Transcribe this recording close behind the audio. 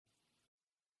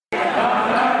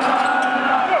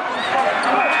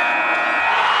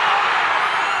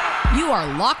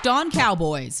are Locked On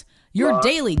Cowboys, your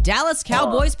daily Dallas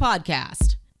Cowboys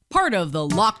podcast. Part of the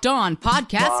Locked On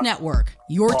Podcast Network,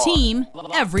 your team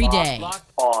every day.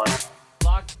 Locked on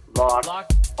Cowboys.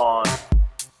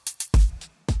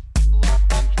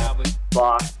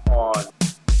 Locked on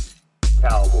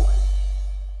Cowboys.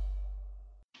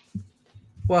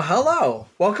 Well, hello.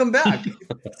 Welcome back.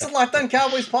 It's the Locked On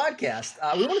Cowboys podcast.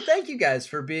 We want to thank you guys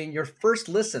for being your first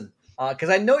listen,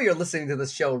 because I know you're listening to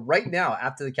this show right now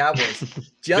after the Cowboys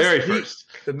just beat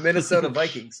the Minnesota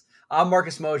Vikings. I'm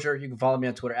Marcus Mosher. You can follow me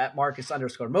on Twitter at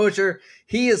Marcus_Mosher.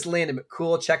 He is Landon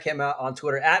McCool. Check him out on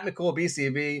Twitter at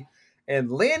McCoolBCB. And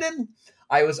Landon,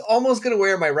 I was almost going to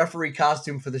wear my referee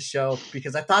costume for the show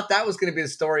because I thought that was going to be the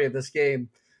story of this game.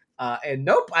 And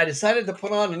nope, I decided to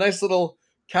put on a nice little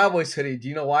Cowboys hoodie. Do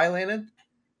you know why, Landon?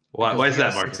 Why is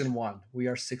that, Marcus? 6-1. We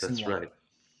are 6-1. That's right.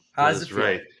 How does it feel?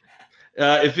 Right.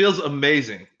 It feels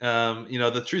amazing.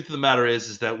 The truth of the matter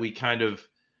is that we kind of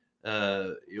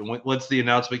once the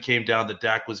announcement came down that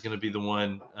Dak was going to be the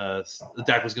one,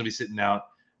 Dak was going to be sitting out.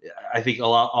 I think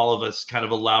all of us kind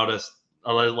of allowed us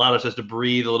to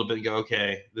breathe a little bit and go,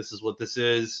 okay, this is what this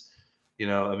is. We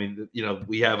have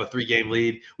a 3-game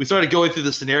lead. We started going through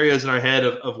the scenarios in our head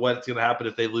of what's going to happen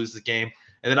if they lose the game.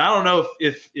 And then I don't know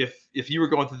if you were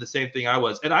going through the same thing I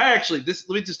was. And I actually, let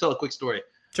me just tell a quick story.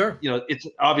 Sure.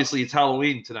 It's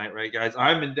Halloween tonight, right, guys?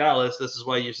 I'm in Dallas. This is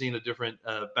why you're seeing a different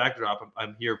backdrop.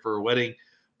 I'm here for a wedding.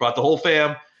 Brought the whole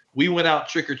fam. We went out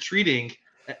trick-or-treating.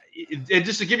 And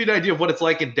just to give you an idea of what it's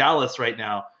like in Dallas right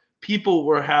now, people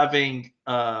were having,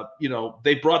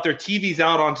 they brought their TVs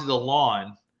out onto the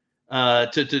lawn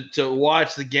to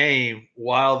watch the game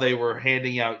while they were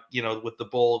handing out, with the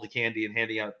bowl of the candy and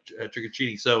handing out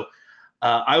trick-or-treating. So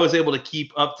I was able to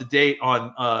keep up to date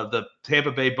on the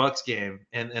Tampa Bay Bucks game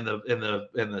and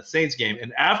the Saints game.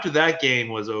 And after that game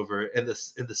was over and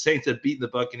the Saints had beaten the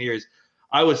Buccaneers,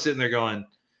 I was sitting there going,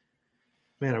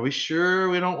 man, are we sure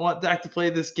we don't want Dak to play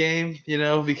this game?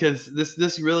 Because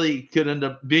this really could end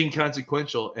up being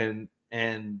consequential.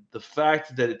 And the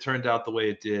fact that it turned out the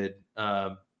way it did,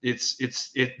 this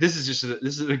is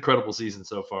an incredible season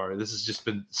so far. This has just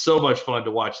been so much fun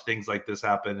to watch things like this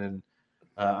happen. And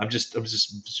I'm just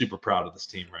super proud of this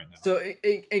team right now. So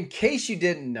in case you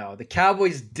didn't know, the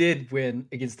Cowboys did win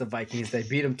against the Vikings. They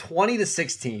beat them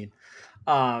 20-16.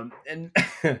 And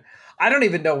I don't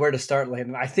even know where to start,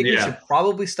 Landon. I think we should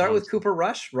probably start with Cooper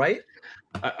Rush, right?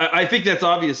 I think that's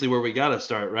obviously where we got to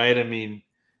start, right? I mean,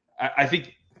 I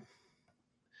think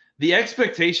the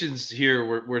expectations here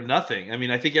were nothing. I mean,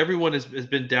 I think everyone has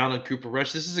been down on Cooper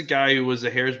Rush. This is a guy who was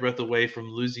a hair's breadth away from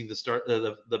losing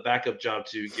the backup job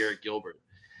to Garrett Gilbert.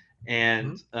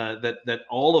 And that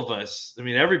all of us, I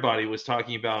mean, everybody was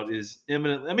talking about is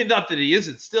imminent. I mean, not that he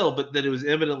isn't still, but that it was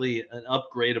imminently an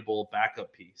upgradable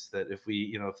backup piece. That if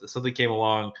if something came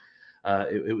along,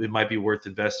 it might be worth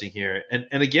investing here. And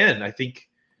again, I think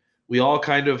we all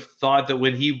kind of thought that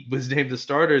when he was named the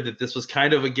starter, that this was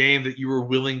kind of a game that you were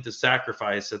willing to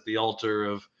sacrifice at the altar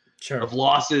of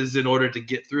losses in order to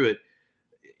get through it.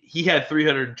 He had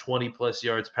 320 plus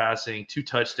yards passing, 2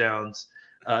 touchdowns.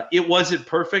 It wasn't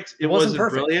perfect. It wasn't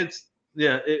brilliant.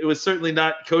 Yeah, it was certainly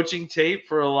not coaching tape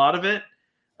for a lot of it.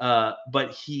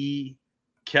 But he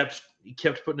kept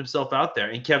putting himself out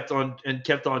there and kept on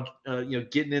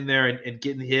getting in there and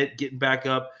getting hit, getting back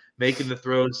up, making the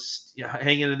throws,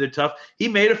 hanging in there tough. He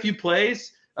made a few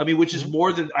plays, which is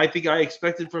more than I think I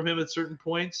expected from him at certain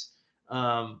points.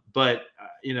 But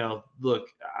look,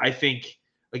 I think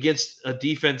against a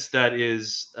defense that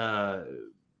is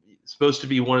supposed to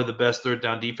be one of the best third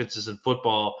down defenses in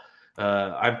football,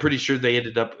 I'm pretty sure they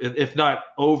ended up, if not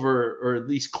over or at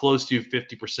least close to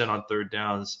 50% on third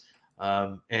downs.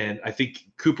 And I think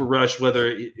Cooper Rush,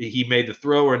 whether he made the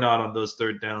throw or not on those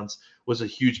third downs, was a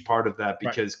huge part of that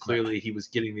because clearly he was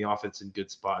getting the offense in good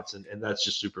spots, and that's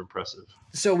just super impressive.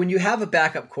 So when you have a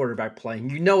backup quarterback playing,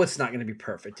 it's not going to be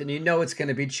perfect, and it's going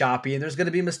to be choppy, and there's going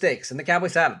to be mistakes. And the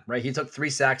Cowboys had him, right? He took 3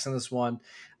 sacks in this one.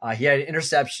 He had an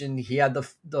interception. He had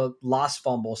the lost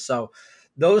fumble. So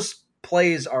those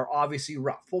plays are obviously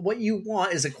rough. Well, what you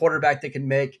want is a quarterback that can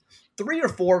make 3 or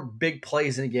 4 big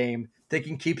plays in a game that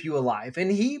can keep you alive.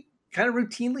 And he kind of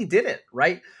routinely did it,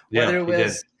 right? Whether it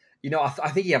was, I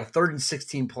think he had a 3rd and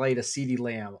 16 play to CeeDee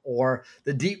Lamb, or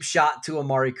the deep shot to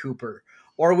Amari Cooper,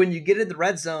 or when you get in the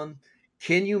red zone,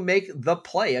 can you make the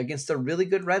play against a really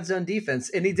good red zone defense?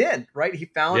 And he did, right? He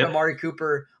found Amari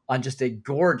Cooper on just a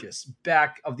gorgeous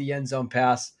back of the end zone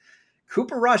pass.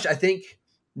 Cooper Rush, I think,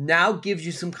 now gives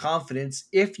you some confidence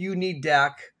if you need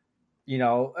Dak.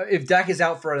 If Dak is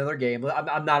out for another game,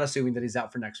 I'm not assuming that he's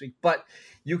out for next week, but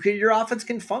your offense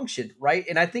can function, right?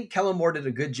 And I think Kellen Moore did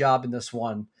a good job in this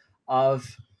one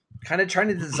of kind of trying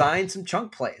to design some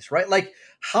chunk plays, right? Like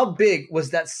how big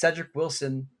was that Cedric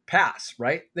Wilson pass,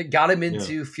 right? That got him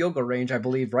into field goal range, I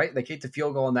believe, right? They kicked the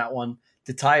field goal on that one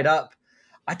to tie it up.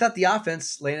 I thought the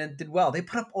offense, Landon, did well. They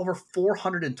put up over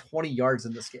 420 yards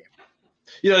in this game.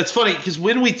 It's funny because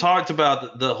when we talked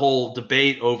about the whole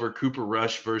debate over Cooper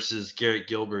Rush versus Garrett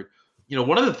Gilbert,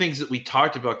 one of the things that we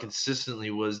talked about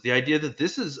consistently was the idea that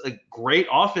this is a great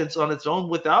offense on its own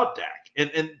without Dak.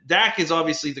 And Dak is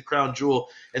obviously the crown jewel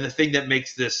and the thing that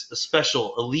makes this a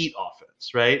special elite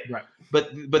offense, right? Right.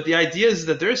 But the idea is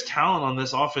that there's talent on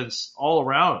this offense all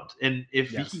around. And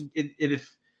if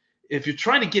if you're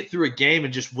trying to get through a game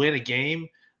and just win a game,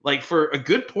 like for a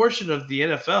good portion of the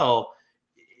NFL,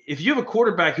 if you have a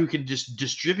quarterback who can just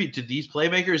distribute to these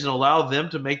playmakers and allow them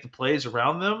to make the plays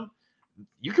around them,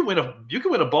 you can win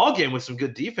a ball game with some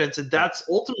good defense, and that's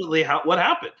ultimately what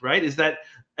happened, right? Is that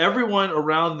everyone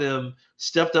around them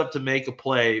stepped up to make a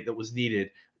play that was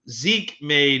needed. Zeke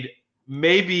made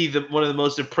maybe one of the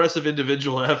most impressive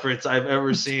individual efforts I've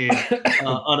ever seen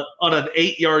on an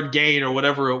 8-yard gain or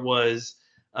whatever it was.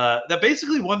 That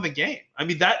basically won the game. I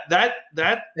mean, that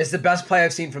is the best play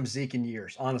I've seen from Zeke in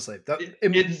years, honestly.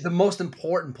 It's the most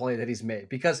important play that he's made,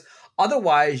 because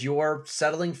otherwise you're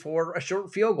settling for a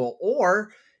short field goal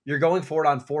or you're going for it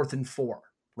on 4th and 4,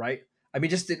 right? I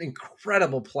mean, just an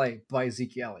incredible play by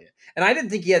Ezekiel Elliott. And I didn't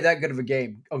think he had that good of a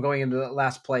game going into the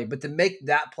last play, but to make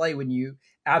that play when you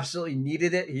absolutely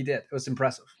needed it, he did. It was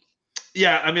impressive.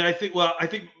 Yeah, I mean, I think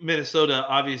Minnesota,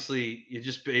 obviously,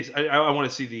 I want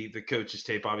to see the coach's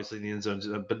tape, obviously, in the end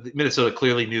zone, but Minnesota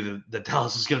clearly knew that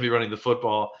Dallas was going to be running the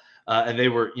football, and they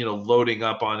were, loading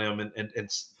up on him and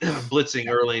blitzing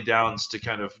early downs to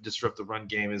kind of disrupt the run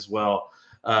game as well.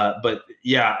 But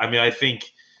yeah, I mean, I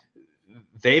think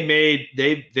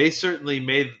they certainly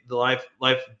made the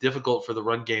life difficult for the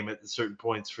run game at certain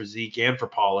points for Zeke and for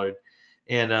Pollard,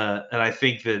 and I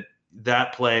think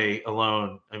that play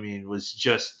alone, I mean, was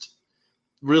just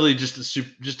really just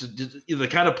the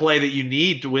kind of play that you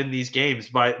need to win these games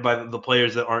by the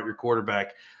players that aren't your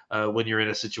quarterback. When you're in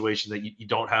a situation that you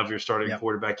don't have your starting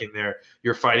quarterback in there,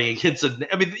 you're fighting against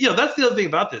that's the other thing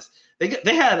about this.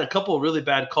 They had a couple of really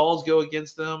bad calls go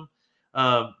against them.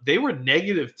 They were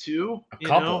 -2. A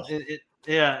couple.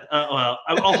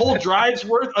 A whole drive's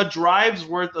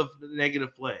worth of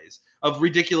negative plays, of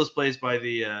ridiculous plays by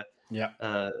the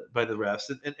by the refs,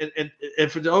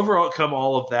 and for to overcome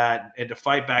all of that and to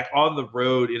fight back on the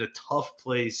road in a tough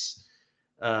place,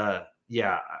 I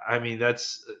mean,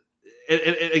 that's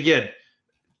and again,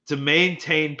 to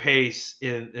maintain pace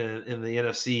in the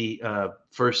NFC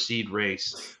first seed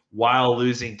race while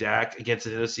losing Dak against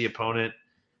an NFC opponent,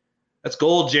 that's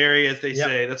gold, Jerry, as they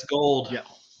say. That's gold.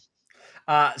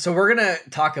 Yeah. So we're gonna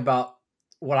talk about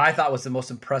what I thought was the most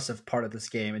impressive part of this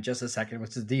game in just a second,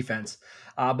 which is defense.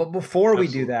 But before we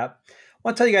do that, I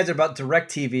want to tell you guys about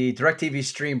DirecTV. DirecTV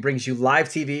Stream brings you live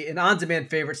TV and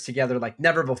on-demand favorites together like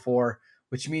never before,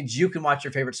 which means you can watch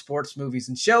your favorite sports, movies,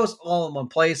 and shows all in one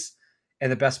place.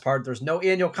 And the best part, there's no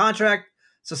annual contract,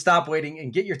 so stop waiting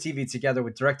and get your TV together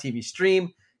with DirecTV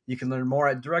Stream. You can learn more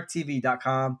at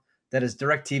directtv.com. That is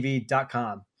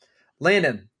directtv.com.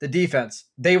 Landon, the defense,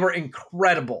 they were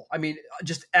incredible. I mean,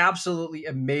 just absolutely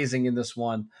amazing in this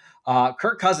one.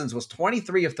 Kirk Cousins was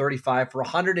 23 of 35 for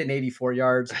 184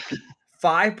 yards,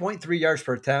 5.3 yards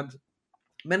per attempt.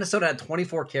 Minnesota had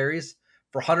 24 carries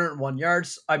for 101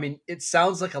 yards. I mean, it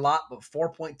sounds like a lot, but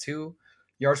 4.2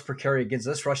 yards per carry against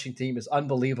this rushing team is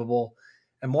unbelievable.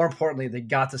 And more importantly, they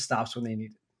got the stops when they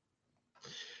needed.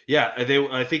 Yeah,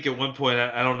 I think at one point,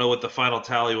 I don't know what the final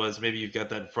tally was. Maybe you've got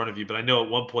that in front of you, but I know at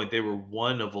one point they were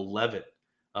 1 of 11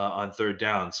 on third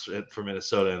downs for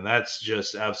Minnesota, and that's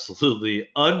just absolutely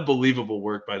unbelievable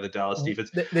work by the Dallas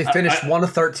defense. They finished 1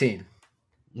 of 13.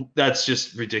 That's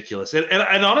just ridiculous, and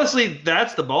honestly,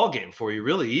 that's the ball game for you,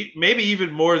 really. Maybe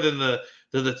even more than the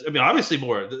I mean, obviously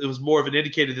more. It was more of an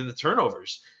indicator than the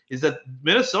turnovers. Is that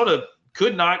Minnesota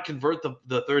could not convert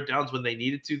the third downs when they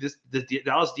needed to. The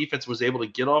Dallas defense was able to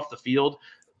get off the field.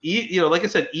 Like I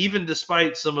said, even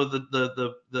despite some of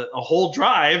a whole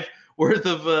drive worth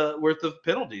of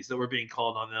penalties that were being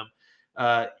called on them.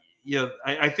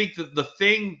 I think that the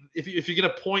thing, if you're going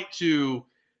to point to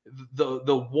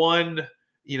the one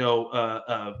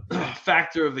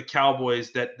factor of the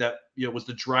Cowboys that was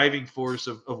the driving force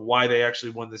of why they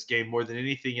actually won this game more than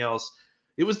anything else,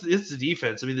 it's the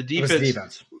defense. I mean, the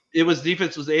defense.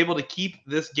 Defense was able to keep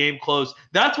this game close.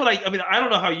 That's what I mean, I don't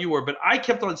know how you were, but I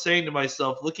kept on saying to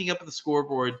myself, looking up at the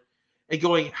scoreboard and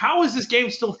going, how is this game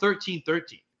still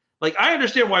 13-13? Like, I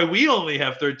understand why we only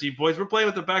have 13 points. We're playing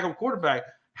with the backup quarterback.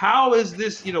 How is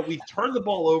this? We've turned the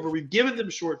ball over. We've given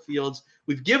them short fields.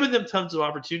 We've given them tons of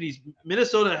opportunities.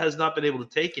 Minnesota has not been able to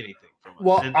take anything from us.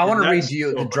 Well, I want to read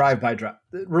you the drive by drive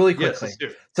really quickly.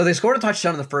 Yes, so they scored a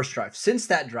touchdown in the first drive. Since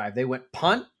that drive, they went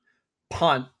punt,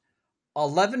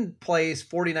 11 plays,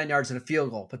 49 yards, and a field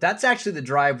goal. But that's actually the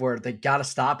drive where they got to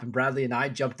stop, and Bradley and I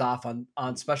jumped off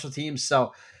on special teams.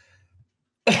 So,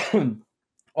 oh,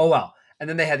 well. And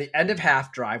then they had the end of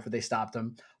half drive where they stopped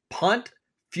them. Punt,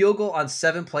 field goal on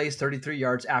 7 plays, 33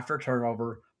 yards after a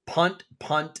turnover. Punt,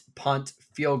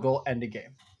 field goal, end of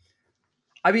game.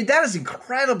 I mean, that is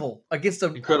incredible against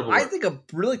I think a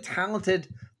really talented,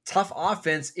 tough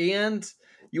offense. And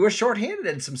you were shorthanded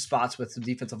in some spots with some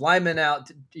defensive linemen out.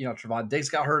 Trevon Diggs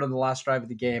got hurt on the last drive of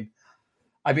the game.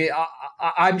 I mean,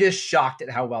 I'm just shocked at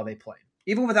how well they played,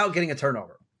 even without getting a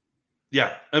turnover.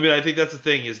 Yeah, I mean, I think that's the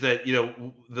thing is that,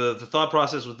 the thought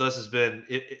process with us has been,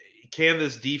 can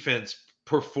this defense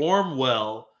perform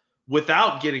well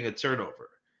without getting a turnover?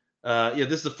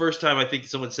 This is the first time I think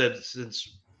someone said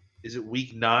since, is it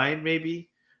week 9 maybe,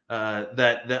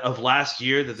 that of last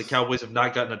year that the Cowboys have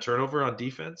not gotten a turnover on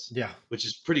defense. Yeah, which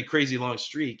is pretty crazy long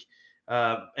streak.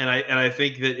 And I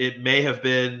think that it may have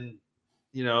been,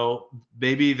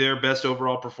 maybe their best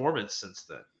overall performance since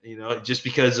then, just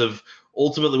because of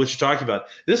ultimately what you're talking about.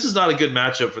 This is not a good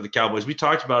matchup for the Cowboys. We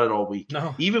talked about it all week.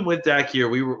 No. Even with Dak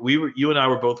here, you and I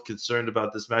were both concerned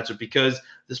about this matchup because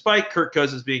despite Kirk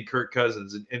Cousins being Kirk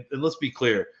Cousins, and let's be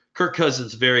clear, Kirk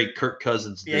Cousins very Kirk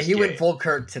Cousins. Yeah, he went full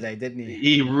Kirk today, didn't he?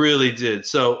 He really did.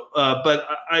 So, but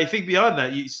I think beyond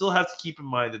that, you still have to keep in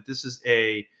mind that this is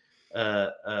a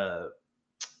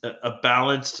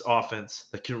balanced offense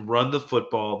that can run the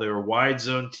football. They're a wide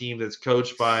zone team that's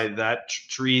coached by that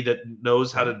tree that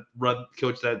knows how to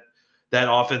coach that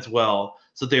offense well.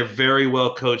 So they're very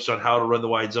well coached on how to run the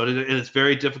wide zone. And it's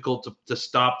very difficult to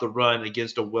stop the run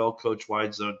against a well-coached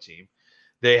wide zone team.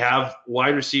 They have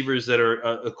wide receivers that are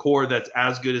a core that's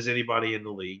as good as anybody in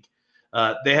the league.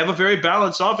 They have a very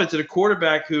balanced offense and a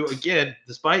quarterback who, again,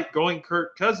 despite going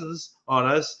Kirk Cousins on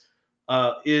us,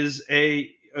 is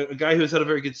a guy who has had a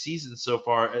very good season so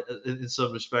far in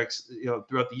some respects,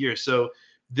 throughout the year. So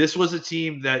this was a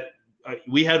team that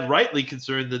we had rightly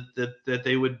concerned that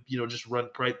they would, just run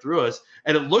right through us.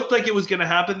 And it looked like it was going to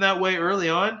happen that way early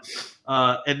on.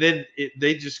 And then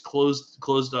they just closed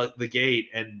the gate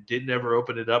and didn't ever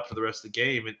open it up for the rest of the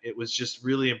game. And it was just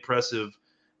really impressive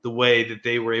the way that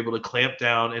they were able to clamp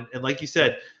down. And like you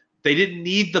said, they didn't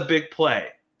need the big play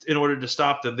in order to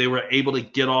stop them. They were able to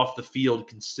get off the field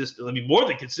consistently. I mean, more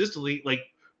than consistently, like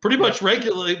pretty much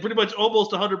regularly, pretty much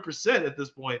almost 100% at this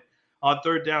point on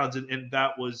third downs. And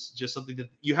that was just something that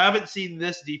you haven't seen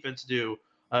this defense do.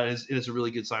 And it's a really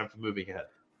good sign for moving ahead.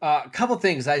 A couple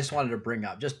things I just wanted to bring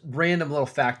up, just random little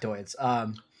factoids.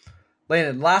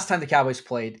 Landon, last time the Cowboys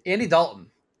played, Andy Dalton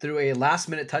threw a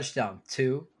last-minute touchdown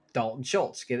to Dalton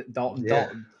Schultz. Get it?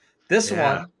 Dalton. This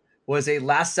one was a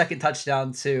last-second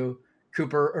touchdown to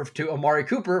Amari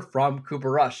Cooper from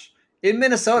Cooper Rush in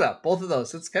Minnesota. Both of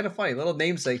those. It's kind of funny. Little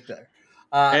namesake there.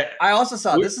 I also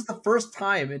saw this is the first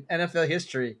time in NFL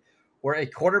history where a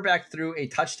quarterback threw a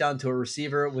touchdown to a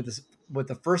receiver with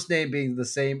the first name being the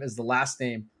same as the last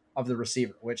name of the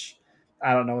receiver, which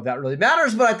I don't know if that really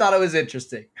matters, but I thought it was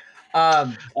interesting.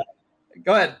 Go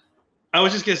ahead. I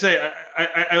was just going to say,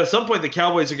 at some point, the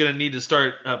Cowboys are going to need to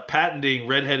start patenting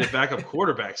redheaded backup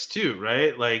quarterbacks too,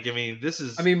 right? Like, I mean,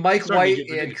 Mike White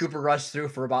and Cooper Rush threw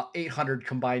for about 800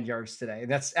 combined yards today.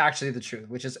 That's actually the truth,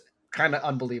 which is kind of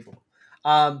unbelievable.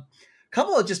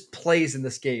 Couple of just plays in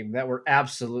this game that were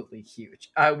absolutely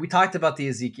huge. We talked about the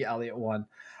Ezekiel Elliott one.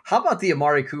 How about the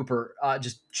Amari Cooper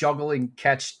just juggling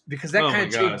catch? Because that kind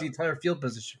of changed the entire field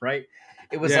position, right?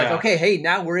 It was like, okay, hey,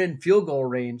 now we're in field goal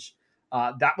range.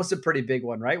 That was a pretty big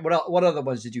one, right? What other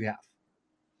ones did you have?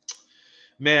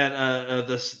 Man,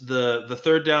 the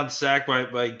third down sack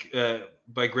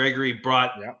by Gregory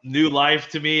brought new life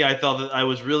to me. I thought that I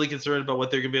was really concerned about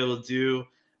what they're going to be able to do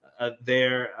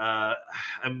there.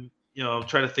 I'm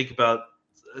trying to think about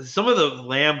some of the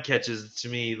Lamb catches to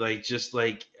me,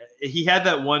 he had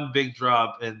that one big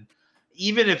drop, and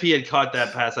even if he had caught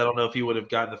that pass, I don't know if he would have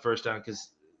gotten the first down because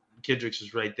Kendricks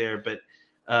was right there. But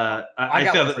I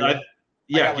got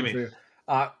one for you.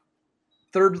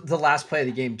 Third to last play of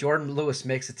the game, Jordan Lewis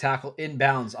makes a tackle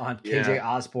inbounds on KJ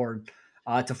Osborne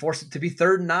to force it to be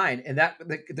 3rd and 9, and that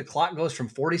the clock goes from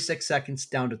 46 seconds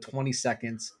down to 20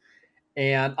 seconds.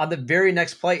 And on the very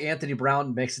next play, Anthony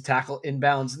Brown makes a tackle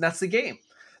inbounds, and that's the game.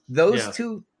 Those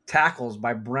two tackles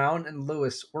by Brown and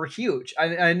Lewis were huge.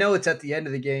 I know it's at the end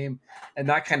of the game and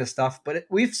that kind of stuff, but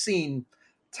we've seen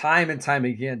time and time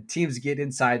again teams get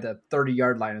inside the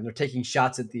 30-yard line and they're taking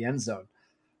shots at the end zone.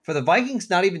 for the Vikings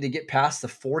not even to get past the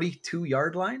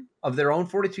 42-yard line of their own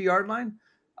 42-yard line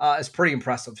is pretty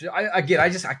impressive. I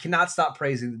cannot stop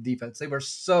praising the defense. They were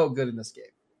so good in this game.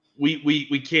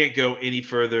 We can't go any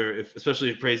further,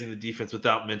 especially praising the defense,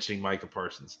 without mentioning Micah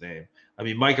Parsons' name. I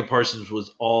mean, Micah Parsons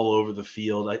was all over the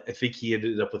field. I think he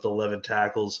ended up with 11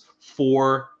 tackles,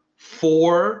 four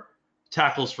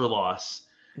tackles for loss,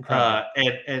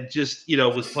 and just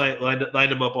was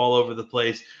lined him up all over the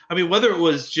place. I mean, whether it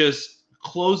was just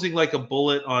closing like a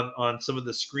bullet on some of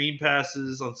the screen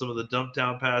passes, on some of the dump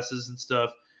down passes and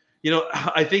stuff,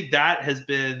 I think that has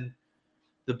been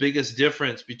the biggest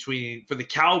difference for the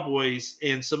Cowboys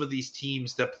and some of these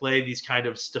teams that play these kind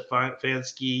of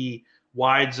Stefanski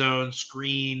wide zone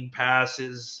screen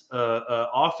passes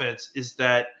offense, is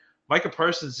that Micah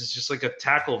Parsons is just like a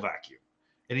tackle vacuum,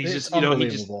 and he's just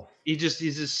he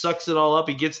just sucks it all up.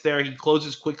 He gets there, he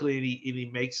closes quickly, and he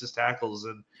makes his tackles,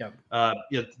 and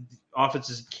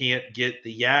offenses can't get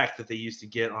the yak that they used to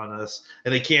get on us,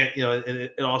 and they can't, and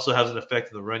it also has an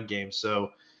effect in the run game.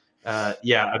 So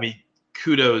I mean,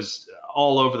 kudos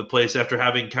all over the place after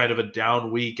having kind of a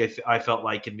down week. I felt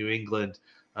like in New England,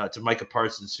 to Micah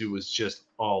Parsons, who was just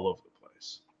all over the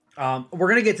place. We're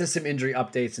going to get to some injury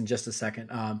updates in just a second.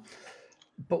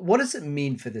 But what does it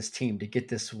mean for this team to get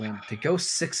this win, to go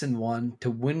 6-1,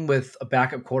 to win with a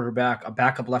backup quarterback, a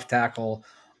backup left tackle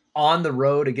on the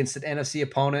road against an NFC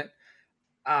opponent?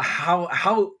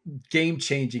 How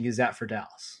game-changing is that for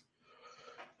Dallas?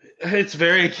 It's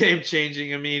very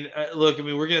game-changing. I mean, we're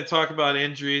going to talk about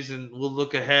injuries, and we'll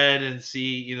look ahead and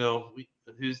see,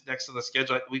 who's next on the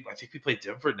schedule. I think we play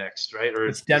Denver next, right? Or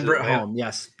it's Denver at home.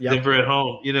 Yes. Yep. Denver at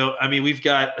home. I mean, we've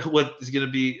got what is going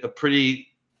to be a pretty,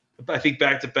 I think,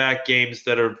 back-to-back games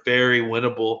that are very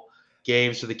winnable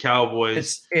games for the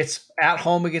Cowboys. It's at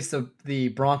home against the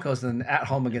Broncos and at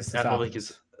home against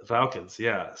the Falcons.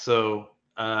 Yeah. So,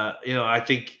 I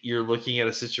think you're looking at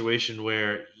a situation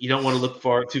where you don't want to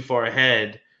look too far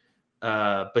ahead.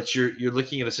 But you're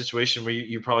looking at a situation where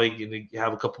you're probably going to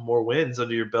have a couple more wins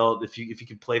under your belt if you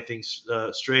can play things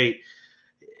straight.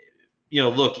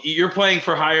 Look, you're playing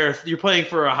for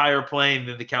a higher plane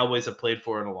than the Cowboys have played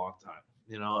for in a long time.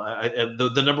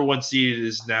 The number one seed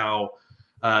is now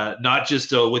not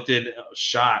just within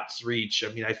shots reach. I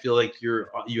mean, I feel like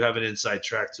you have an inside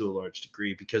track to a large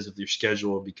degree because of your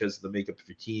schedule, because of the makeup of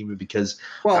your team, and because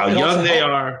how young they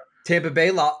are. Tampa Bay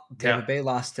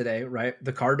lost today, right?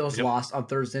 The Cardinals lost on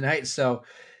Thursday night. So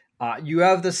you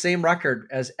have the same record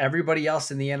as everybody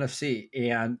else in the NFC.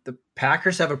 And the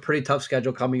Packers have a pretty tough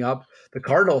schedule coming up. The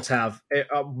Cardinals have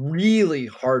a really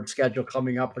hard schedule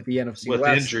coming up with the NFC with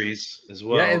West. Injuries as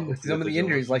well. Yeah, and with some of the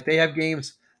injuries. Like they have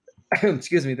games,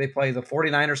 excuse me, they play the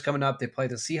 49ers coming up. They play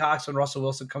the Seahawks when Russell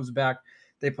Wilson comes back.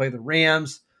 They play the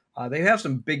Rams. They have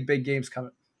some big games coming.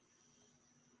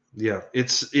 Yeah,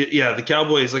 the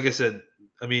Cowboys, like I said,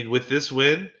 I mean, with this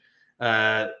win,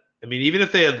 even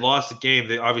if they had lost the game,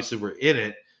 they obviously were in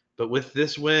it. But with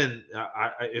this win,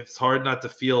 it's hard not to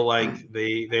feel like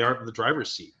they aren't in the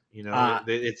driver's seat.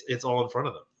 It's all in front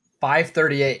of them.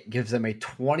 538 gives them a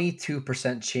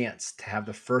 22% chance to have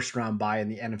the first round bye in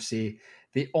the NFC.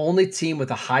 The only team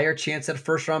with a higher chance at a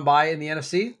first round bye in the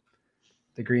NFC,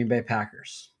 the Green Bay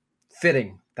Packers.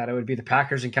 Fitting that it would be the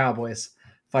Packers and Cowboys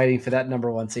fighting for that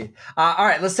number one seed. All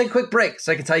right, let's take a quick break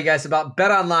so I can tell you guys about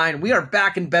BetOnline. We are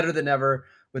back and better than ever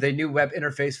with a new web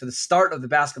interface for the start of the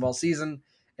basketball season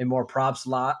and more props,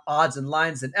 odds, and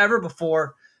lines than ever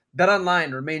before.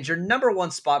 BetOnline remains your number one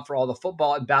spot for all the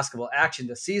football and basketball action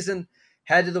this season.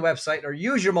 Head to the website or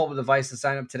use your mobile device to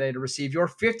sign up today to receive your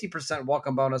 50%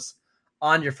 welcome bonus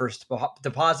on your first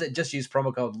deposit. Just use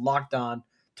promo code LOCKEDON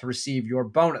to receive your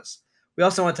bonus. We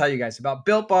also want to tell you guys about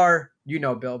Built Bar. You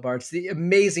know Built Bar. It's the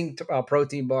amazing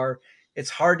protein bar. It's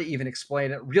hard to even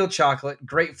explain it. Real chocolate,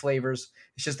 great flavors.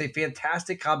 It's just a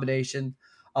fantastic combination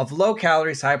of low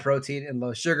calories, high protein, and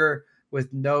low sugar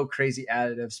with no crazy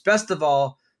additives. Best of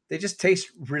all, they just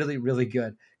taste really, really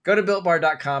good. Go to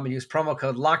BuiltBar.com and use promo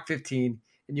code LOCK15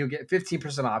 and you'll get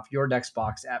 15% off your next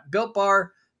box at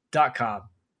BuiltBar.com.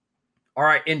 All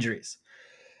right, injuries.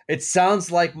 It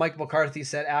sounds like Mike McCarthy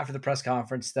said after the press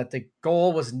conference that the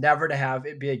goal was never to have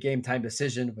it be a game time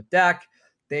decision with Dak.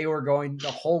 They were going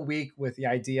the whole week with the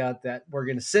idea that we're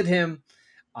going to sit him,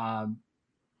 but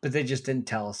they just didn't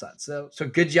tell us that. So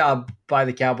good job by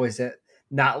the Cowboys at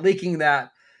not leaking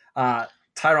that.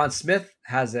 Tyron Smith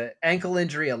has an ankle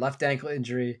injury, a left ankle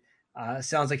injury.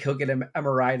 Sounds like he'll get an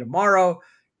MRI tomorrow.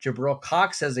 Jabril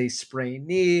Cox has a sprained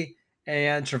knee.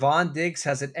 And Trevon Diggs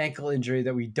has an ankle injury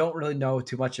that we don't really know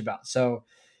too much about. So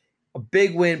a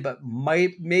big win, but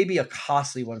maybe a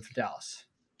costly one for Dallas.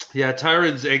 Yeah,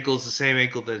 Tyron's ankle is the same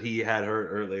ankle that he had hurt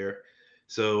earlier,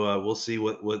 so we'll see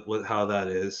what how that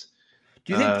is.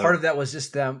 Do you think part of that was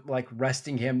just them like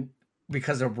resting him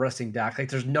because of resting Dak? Like,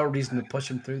 there's no reason to push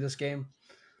him through this game.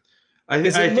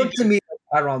 Because it looked to me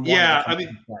like Tyron. Yeah, I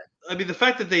mean the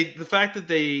fact that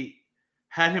they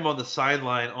had him on the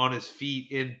sideline on his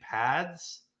feet in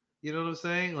pads. You know what I'm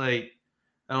saying? Like,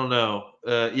 I don't know.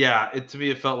 To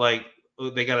me it felt like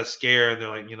they got a scare and they're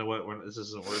like, you know what, this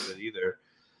isn't worth it either.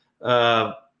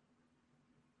 How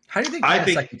do you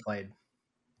think he played?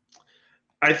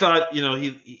 I thought,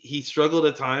 he struggled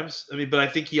at times. I mean, but I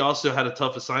think he also had a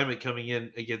tough assignment coming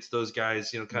in against those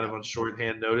guys, kind of on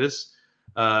shorthand notice.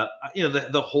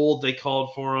 The hold they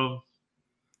called for him.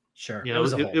 Sure, it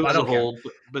was a hold,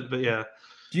 but yeah.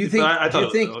 Do you think? Do you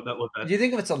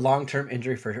think if it's a long-term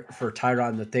injury for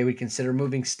Tyron that they would consider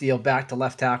moving Steele back to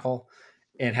left tackle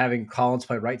and having Collins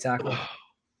play right tackle?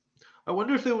 I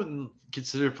wonder if they wouldn't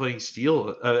consider playing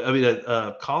Steele.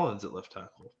 Collins at left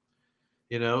tackle.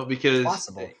 Because it's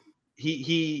possible.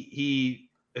 He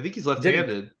I think he's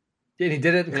left-handed. Yeah, he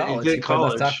did it in college. He played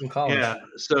left tackle in college. Yeah,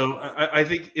 so I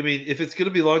think, if it's going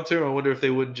to be long-term, I wonder if they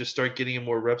wouldn't just start getting him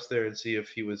more reps there and see if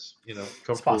he was,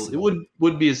 comfortable. It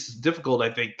wouldn't be as difficult, I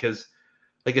think, because,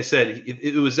 like I said,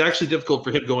 it was actually difficult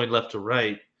for him going left to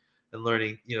right and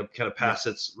learning, kind of pass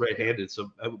that's right-handed.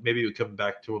 So maybe it would come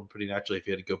back to him pretty naturally if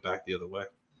he had to go back the other way.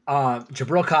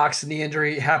 Jabril Cox, knee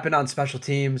injury, happened on special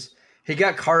teams. He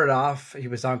got carted off. He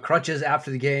was on crutches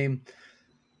after the game.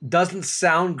 Doesn't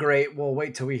sound great. We'll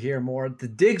wait till we hear more. The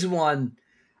Diggs one,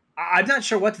 I'm not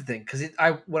sure what to think because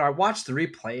when I watched the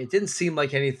replay, it didn't seem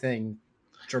like anything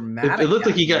dramatic. It looked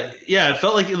like he got it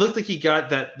felt like it looked like he got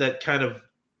that kind of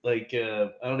like I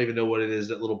don't even know what it is,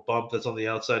 that little bump that's on the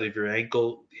outside of your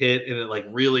ankle hit and it like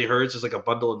really hurts. There's like a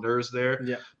bundle of nerves there.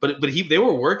 Yeah. But they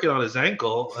were working on his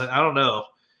ankle. I don't know.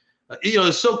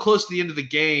 It's so close to the end of the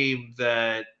game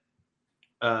that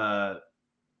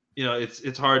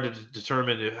it's hard to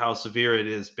determine how severe it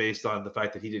is based on the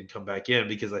fact that he didn't come back in,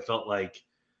 because I felt like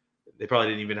they probably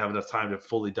didn't even have enough time to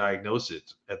fully diagnose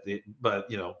it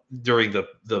during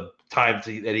the time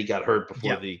that he got hurt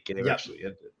before the game actually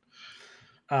ended.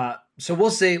 So we'll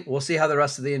see how the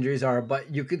rest of the injuries are,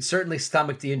 but you can certainly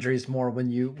stomach the injuries more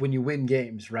when you win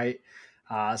games, right?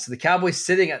 So the Cowboys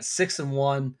sitting at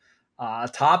 6-1,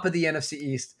 top of the NFC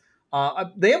East.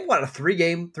 They have a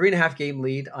 3.5 game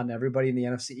lead on everybody in the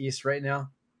NFC East right now.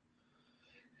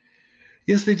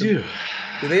 Yes, they do.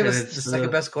 Do they have the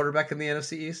second best quarterback in the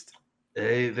NFC East?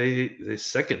 They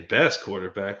second best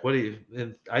quarterback. Who's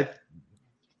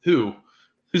the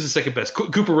second best?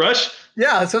 Cooper Rush?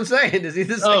 Yeah, that's what I'm saying. Is he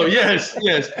the second? Oh, yes.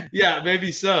 Yeah,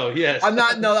 maybe so. Yes.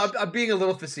 I'm being a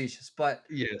little facetious, but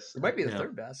yes, it might be the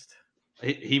third best.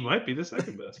 He might be the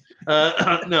second best.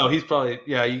 No, he's probably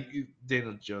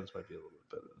Daniel Jones might be a little bit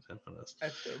better than him on us.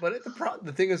 But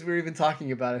the thing is, we're even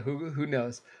talking about it. Who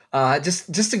knows?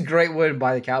 Just a great win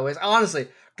by the Cowboys. Honestly,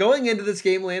 going into this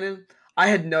game, Landon, I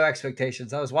had no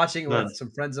expectations. I was watching it with some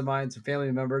friends of mine, some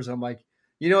family members, and I'm like,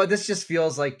 this just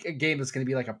feels like a game that's going to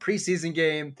be like a preseason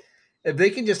game. If they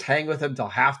can just hang with them till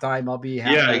halftime, I'll be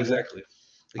happy. Yeah, exactly.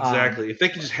 If they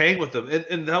can just hang with them,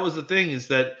 and that was the thing, is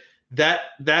that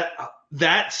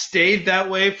stayed that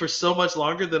way for so much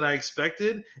longer than I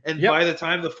expected. And by the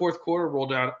time the fourth quarter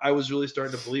rolled out, I was really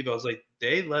starting to believe. I was like,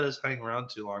 they let us hang around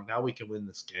too long. Now we can win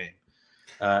this game.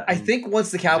 I think once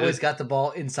the Cowboys got the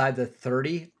ball inside the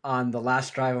 30 on the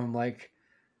last drive, I'm like,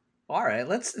 all right,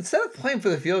 let's, instead of playing for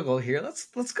the field goal here,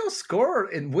 let's go score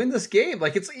and win this game.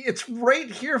 Like it's right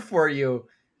here for you.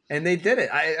 And they did it.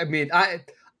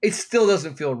 It still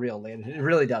doesn't feel real, Landon. It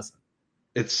really doesn't.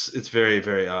 It's very,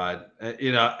 very odd,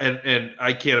 and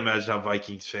I can't imagine how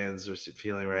Vikings fans are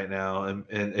feeling right now, and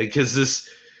because this,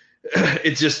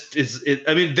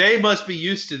 they must be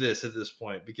used to this at this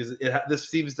point, because this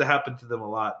seems to happen to them a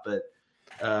lot. But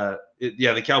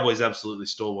the Cowboys absolutely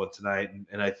stole one tonight,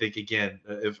 and I think again,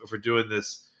 if we're doing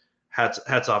this, hats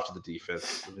off to the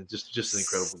defense. I mean, just an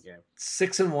incredible game.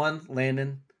 6-1,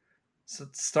 Landon. So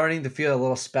it's starting to feel a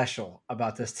little special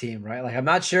about this team, right? Like, I'm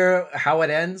not sure how it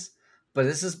ends, but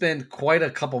this has been quite a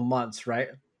couple months, right?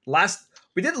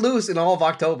 We did lose in all of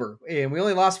October, and we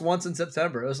only lost once in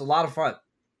September. It was a lot of fun.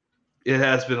 It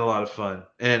has been a lot of fun,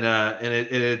 and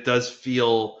it does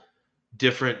feel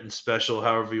different and special,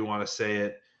 however you want to say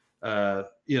it.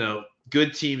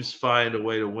 Good teams find a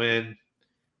way to win.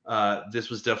 This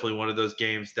was definitely one of those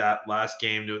games. That last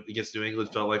game against New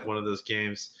England felt like one of those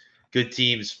games. Good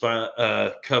teams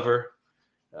cover.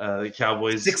 The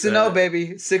Cowboys 6-0, baby.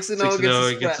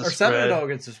 6-0 against the spread. Or 7-0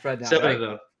 against the spread now.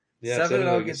 7-0. Yeah,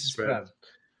 7-0 against the spread.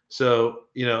 So,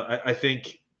 I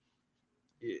think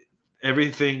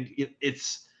everything.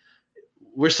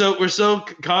 We're so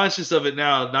conscious of it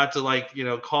now, not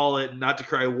to call it, not to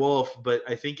cry wolf, but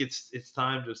I think it's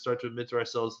time to start to admit to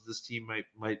ourselves that this team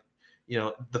might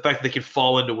the fact that they can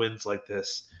fall into wins like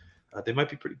this, they might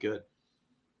be pretty good.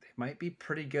 Might be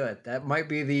pretty good. That might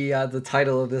be the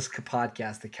title of this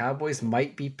podcast. The Cowboys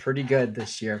might be pretty good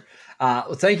this year.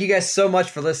 Well, thank you guys so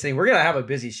much for listening. We're going to have a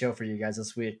busy show for you guys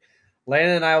this week.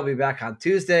 Landon and I will be back on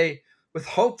Tuesday with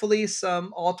hopefully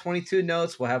some all 22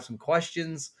 notes. We'll have some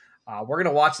questions. We're going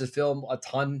to watch the film a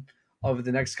ton over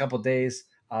the next couple of days.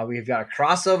 We've got a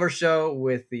crossover show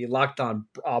with the Locked On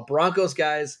Broncos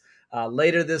guys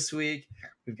later this week.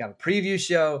 We've got a preview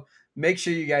show. Make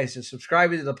sure you guys are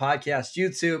subscribing to the podcast,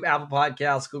 YouTube, Apple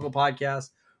Podcasts, Google Podcasts,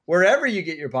 wherever you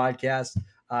get your podcasts.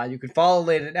 You can follow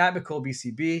Landon at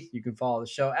McCoolBCB. You can follow the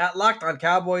show at Locked On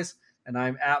Cowboys. And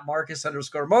I'm at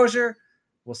Marcus_Mosher.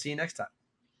 We'll see you next time.